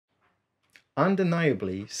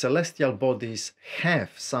undeniably, celestial bodies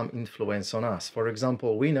have some influence on us. For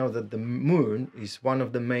example, we know that the moon is one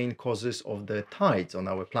of the main causes of the tides on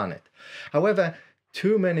our planet. However,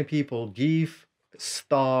 too many people give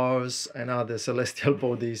stars and other celestial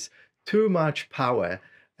bodies too much power,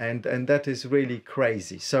 and that is really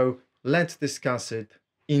crazy. So let's discuss it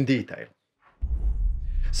in detail.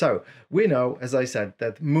 So we know, as I said,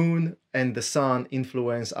 that moon and the sun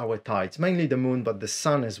influence our tides, mainly the moon, but the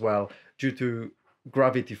sun as well, due to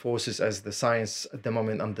gravity forces as the science at the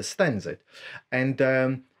moment understands it. And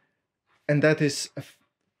and that is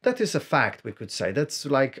a fact, we could say. That's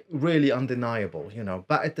like really undeniable, you know.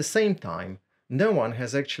 But at the same time, no one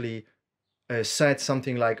has actually said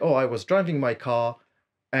something like, "Oh, I was driving my car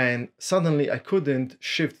and suddenly I couldn't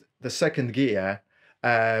shift the second gear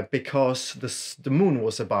because the moon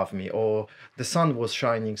was above me or the sun was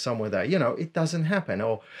shining somewhere there." You know, it doesn't happen.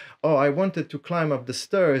 Or, "Oh, I wanted to climb up the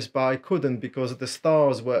stairs, but I couldn't because the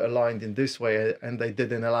stars were aligned in this way and they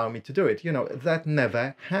didn't allow me to do it." You know, that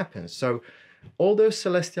never happens. So all those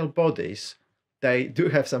celestial bodies, they do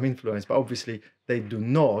have some influence, but obviously they do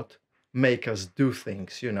not make us do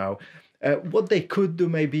things, you know. What they could do,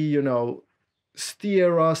 maybe, you know,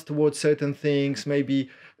 steer us towards certain things, maybe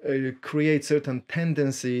create certain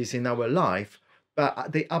tendencies in our life,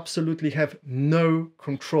 but they absolutely have no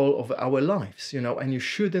control over our lives, you know, and you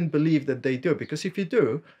shouldn't believe that they do, because if you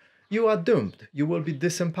do, you are doomed. You will be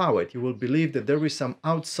disempowered. You will believe that there is some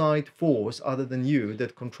outside force other than you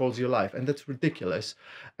that controls your life, and that's ridiculous.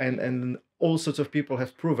 And all sorts of people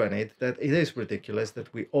have proven it, that it is ridiculous,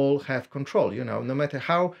 that we all have control, you know, no matter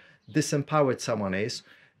how disempowered someone is,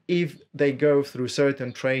 if they go through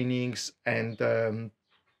certain trainings and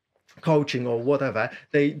coaching or whatever,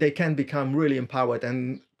 they can become really empowered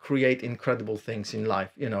and create incredible things in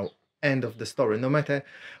life, you know. End of the story. No matter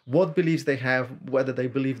what beliefs they have, whether they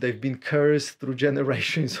believe they've been cursed through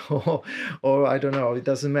generations or I don't know, it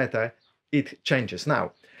doesn't matter. It changes.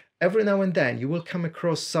 Now, every now and then you will come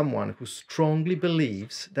across someone who strongly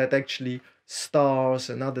believes that actually stars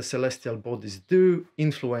and other celestial bodies do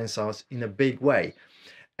influence us in a big way.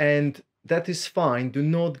 And that is fine. Do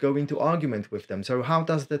not go into argument with them. So how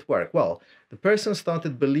does that work? Well, the person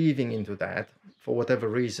started believing into that for whatever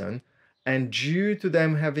reason, and due to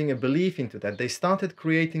them having a belief into that, they started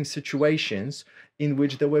creating situations in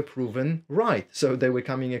which they were proven right. So they were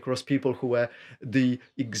coming across people who were the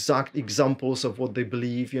exact examples of what they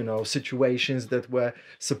believe, you know, situations that were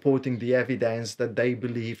supporting the evidence that they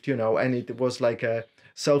believed, you know, and it was like a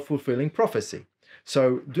self-fulfilling prophecy.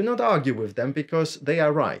 So do not argue with them because they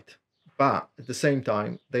are right. But at the same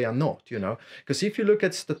time, they are not, you know, because if you look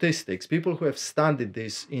at statistics, people who have studied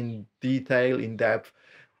this in detail, in depth,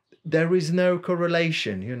 there is no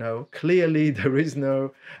correlation, you know. Clearly, there is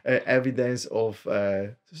no evidence of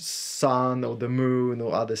sun or the moon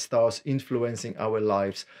or other stars influencing our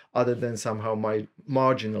lives, other than somehow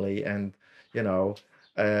marginally and, you know,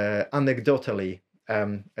 anecdotally,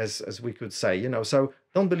 as we could say, you know. So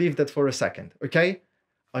don't believe that for a second, okay?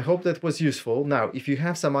 I hope that was useful. Now, if you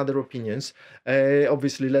have some other opinions,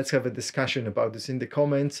 obviously let's have a discussion about this in the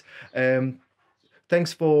comments.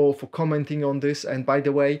 Thanks for commenting on this. And by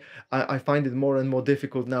the way, I find it more and more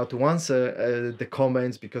difficult now to answer the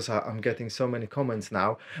comments because I'm getting so many comments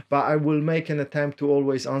now. But I will make an attempt to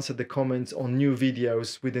always answer the comments on new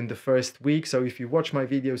videos within the first week. So if you watch my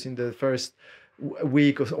videos in the first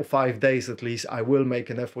week or 5 days at least, I will make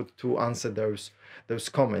an effort to answer those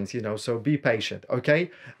comments, you know. So be patient,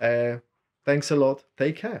 okay? Thanks a lot.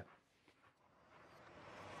 Take care.